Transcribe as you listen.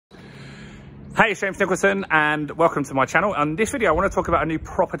Hey, it's James Nicholson and welcome to my channel. On this video I want to talk about a new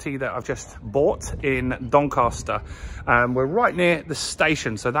property that I've just bought in Doncaster. We're right near the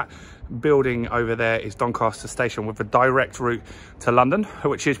station, so that building over there is Doncaster Station with a direct route to London,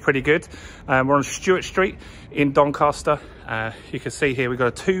 which is pretty good. We're on Stewart Street in Doncaster. You can see here we've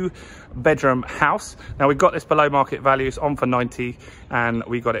got a 2-bedroom house. Now we've got this below market value, it's on for 90 and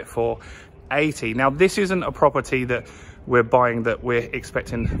we got it for 80. Now this isn't a property that we're buying that we're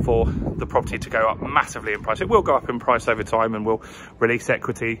expecting for the property to go up massively in price. It will go up in price over time and will release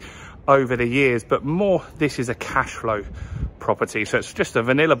equity over the years, but more this is a cash flow property. So it's just a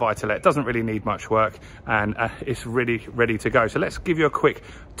vanilla buy to let. It doesn't really need much work and it's really ready to go. So let's give you a quick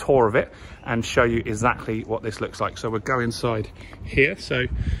tour of it and show you exactly what this looks like. So we'll go inside here. So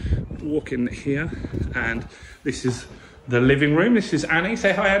walk in here and this is the living room. This is Annie.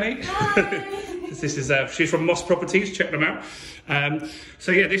 Say hi, Annie. Hi. This is she's from Moss Properties, check them out.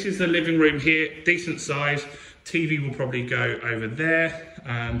 So yeah, this is the living room here, decent size. TV will probably go over there.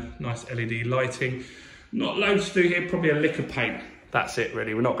 Nice LED lighting. Not loads to do here, probably a lick of paint. That's it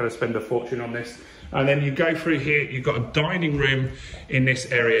really, we're not going to spend a fortune on this. And then you go through here, you've got a dining room in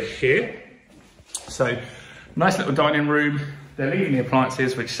this area here. So nice little dining room. They're leaving the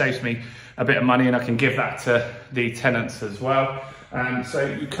appliances, which saves me a bit of money and I can give that to the tenants as well. So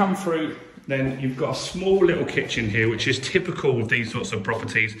you come through, then you've got a small little kitchen here, which is typical of these sorts of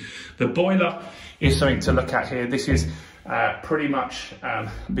properties. The boiler is something to look at here. This is pretty much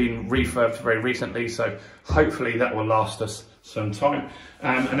been refurbed very recently, so hopefully that will last us some time.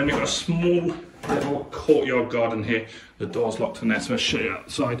 And then we've got a small little courtyard garden here. The door's locked in there, so I'll show you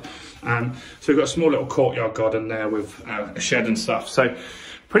outside. So we've got a small little courtyard garden there with a shed and stuff. So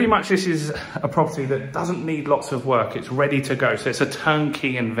pretty much this is a property that doesn't need lots of work. It's ready to go. So it's a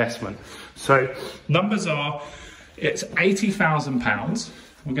turnkey investment. So numbers are, it's £80,000.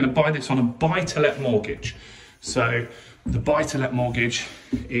 We're going to buy this on a buy-to-let mortgage. So the buy-to-let mortgage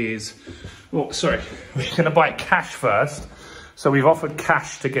is, well, sorry, we're going to buy it cash first. So we've offered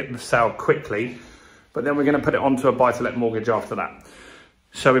cash to get the sale quickly, but then we're going to put it onto a buy-to-let mortgage after that.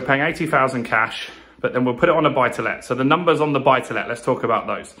 So we're paying 80,000 cash, but then we'll put it on a buy-to-let. So the numbers on the buy-to-let, let's talk about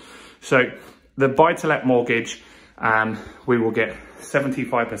those. So the buy-to-let mortgage, we will get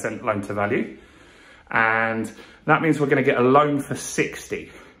 75% loan to value. And that means we're gonna get a loan for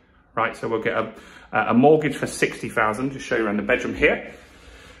 60, right? So we'll get a mortgage for 60,000, just show you around the bedroom here.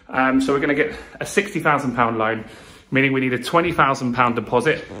 So we're gonna get a £60,000 loan, meaning we need a £20,000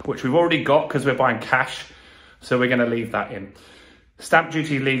 deposit, which we've already got because we're buying cash. So we're gonna leave that in. Stamp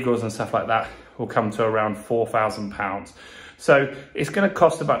duty, legals and stuff like that will come to around £4,000. So it's going to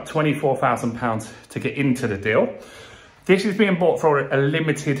cost about £24,000 to get into the deal. This is being bought for a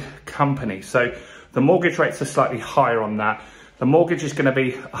limited company. So the mortgage rates are slightly higher on that. The mortgage is going to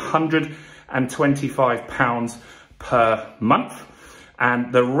be £125 per month.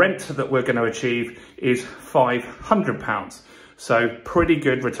 And the rent that we're going to achieve is £500. So pretty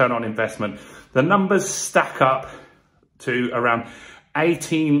good return on investment. The numbers stack up to around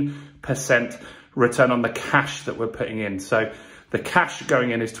 18% return on the cash that we're putting in. So the cash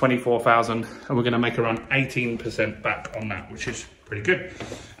going in is 24,000 and we're going to make around 18% back on that, which is pretty good.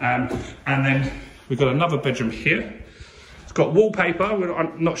 And then we've got another bedroom here. It's got wallpaper.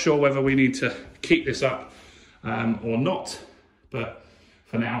 I'm not sure whether we need to keep this up or not, but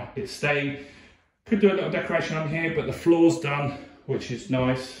for now it's staying. Could do a little decoration on here, but the floor's done, which is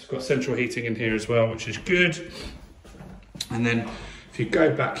nice. It's got central heating in here as well, which is good. And then if you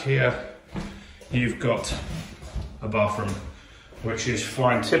go back here, you've got a bathroom, which is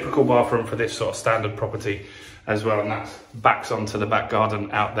fine, typical bathroom for this sort of standard property as well. And that backs onto the back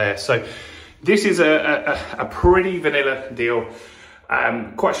garden out there. So this is a pretty vanilla deal,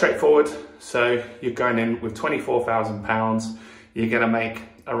 quite straightforward. So you're going in with £24,000. You're gonna make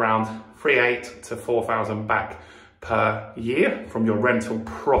around £3,800 to £4,000 back per year from your rental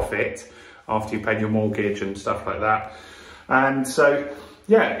profit after you paid your mortgage and stuff like that. And so,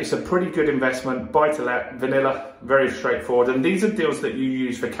 yeah, it's a pretty good investment, buy to let, vanilla, very straightforward. And these are deals that you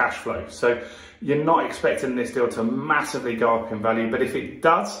use for cash flow. So you're not expecting this deal to massively go up in value, but if it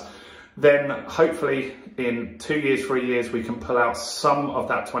does, then hopefully in 2 years, 3 years, we can pull out some of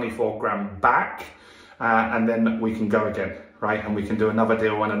that 24 grand back and then we can go again, right? And we can do another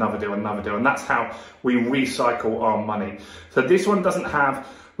deal and another deal and another deal. And that's how we recycle our money. So this one doesn't have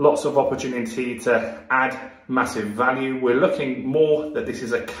lots of opportunity to add massive value. We're looking more that this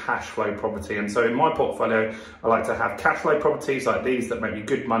is a cash flow property. And so in my portfolio, I like to have cash flow properties like these that make me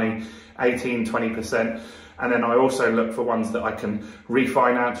good money, 18, 20%. And then I also look for ones that I can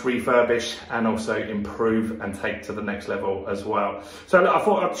refinance, refurbish, and also improve and take to the next level as well. So look, I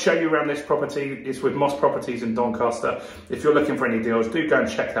thought I'd show you around this property. It's with Moss Properties in Doncaster. If you're looking for any deals, do go and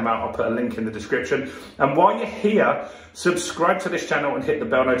check them out. I'll put a link in the description. And while you're here, subscribe to this channel and hit the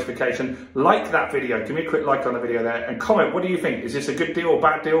bell notification. Like that video, give me a quick like on the video there, and comment, what do you think? Is this a good deal or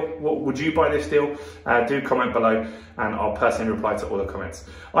bad deal? What would you buy this deal? Do comment below and I'll personally reply to all the comments.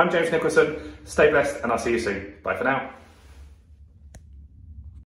 I'm James Nicholson, stay blessed and I'll see you soon. Bye for now.